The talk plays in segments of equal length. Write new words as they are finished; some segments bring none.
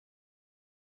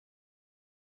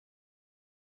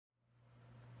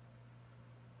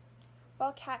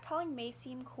While catcalling may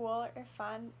seem cool or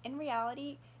fun, in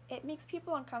reality, it makes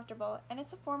people uncomfortable and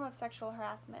it's a form of sexual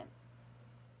harassment.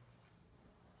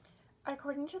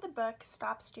 According to the book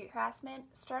Stop Street Harassment,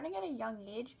 starting at a young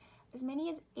age, as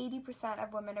many as 80%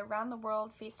 of women around the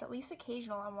world face at least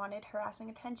occasional unwanted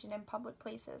harassing attention in public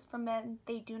places from men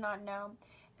they do not know.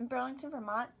 In Burlington,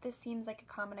 Vermont, this seems like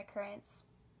a common occurrence.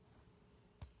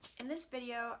 In this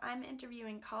video, I'm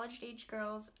interviewing college-age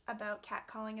girls about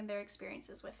catcalling and their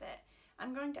experiences with it.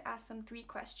 I'm going to ask them 3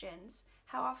 questions.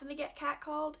 How often they get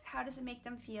catcalled, how does it make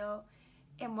them feel,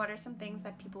 and what are some things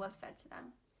that people have said to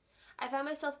them? I find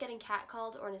myself getting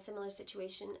catcalled or in a similar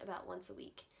situation about once a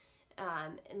week.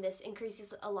 And this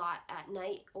increases a lot at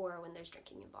night or when there's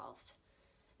drinking involved.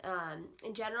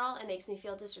 In general, it makes me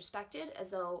feel disrespected,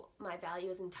 as though my value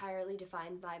is entirely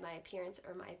defined by my appearance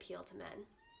or my appeal to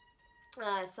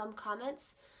men. Some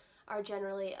comments are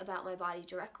generally about my body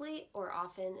directly, or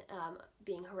often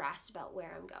being harassed about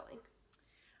where I'm going.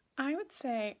 I would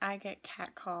say I get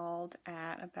catcalled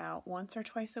at about once or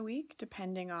twice a week,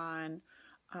 depending on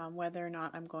whether or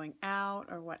not I'm going out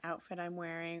or what outfit I'm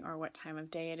wearing or what time of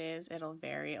day it is. It'll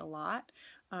vary a lot,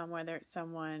 whether it's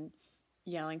someone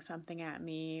yelling something at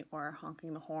me or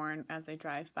honking the horn as they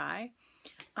drive by.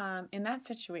 In that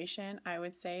situation, I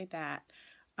would say that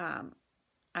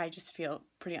I just feel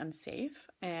pretty unsafe,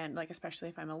 and especially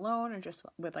if I'm alone or just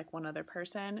with one other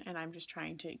person and I'm just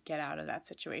trying to get out of that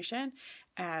situation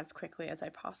as quickly as I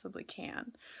possibly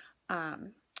can.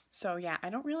 So yeah, I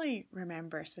don't really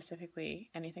remember specifically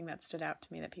anything that stood out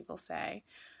to me that people say,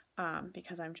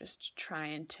 because I'm just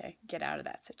trying to get out of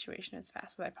that situation as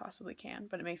fast as I possibly can,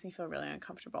 but it makes me feel really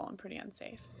uncomfortable and pretty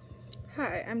unsafe.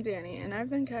 Hi, I'm Danny, and I've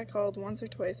been catcalled once or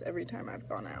twice every time I've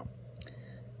gone out.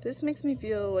 This makes me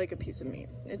feel like a piece of meat.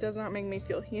 It does not make me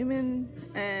feel human,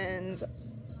 and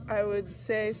I would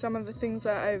say some of the things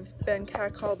that I've been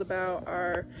catcalled about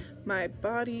are my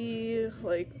body,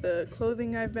 like the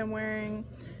clothing I've been wearing,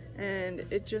 and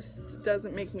it just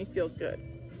doesn't make me feel good.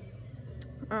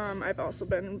 I've also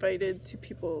been invited to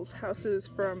people's houses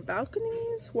from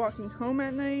balconies, walking home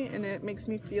at night, and it makes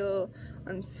me feel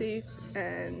unsafe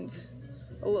and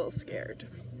a little scared.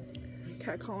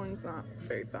 Catcalling's not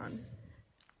very fun.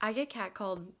 I get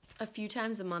catcalled a few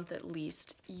times a month at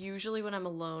least, usually when I'm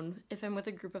alone. If I'm with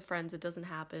a group of friends, it doesn't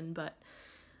happen, but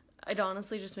it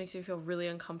honestly just makes me feel really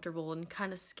uncomfortable and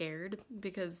kind of scared,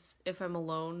 because if I'm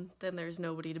alone, then there's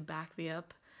nobody to back me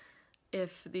up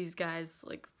if these guys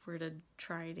were to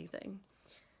try anything.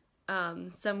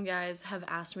 Some guys have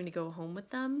asked me to go home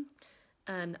with them,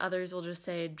 and others will just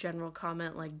say a general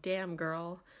comment like, "Damn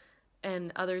girl,"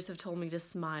 and others have told me to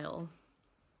smile.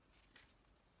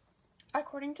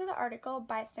 According to the article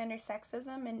Bystander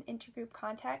Sexism in Intergroup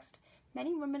Context,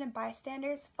 many women and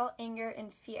bystanders felt anger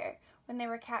and fear when they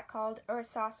were catcalled or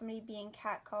saw somebody being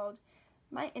catcalled.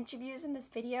 My interviews in this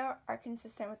video are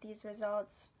consistent with these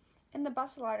results. In the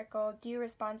Bustle article, Do You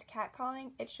Respond to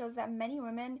Catcalling?, it shows that many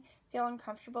women feel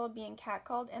uncomfortable being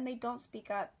catcalled and they don't speak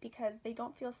up because they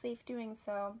don't feel safe doing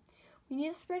so. We need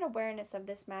to spread awareness of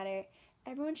this matter.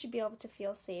 Everyone should be able to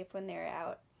feel safe when they're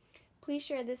out. Please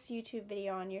share this YouTube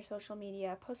video on your social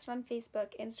media. Post it on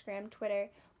Facebook, Instagram,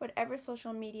 Twitter, whatever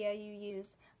social media you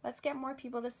use. Let's get more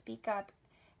people to speak up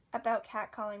about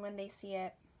catcalling when they see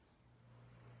it.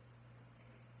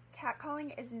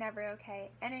 Catcalling is never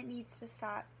okay, and it needs to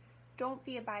stop. Don't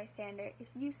be a bystander. If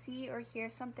you see or hear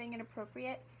something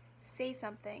inappropriate, say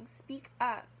something. Speak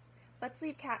up. Let's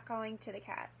leave catcalling to the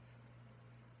cats.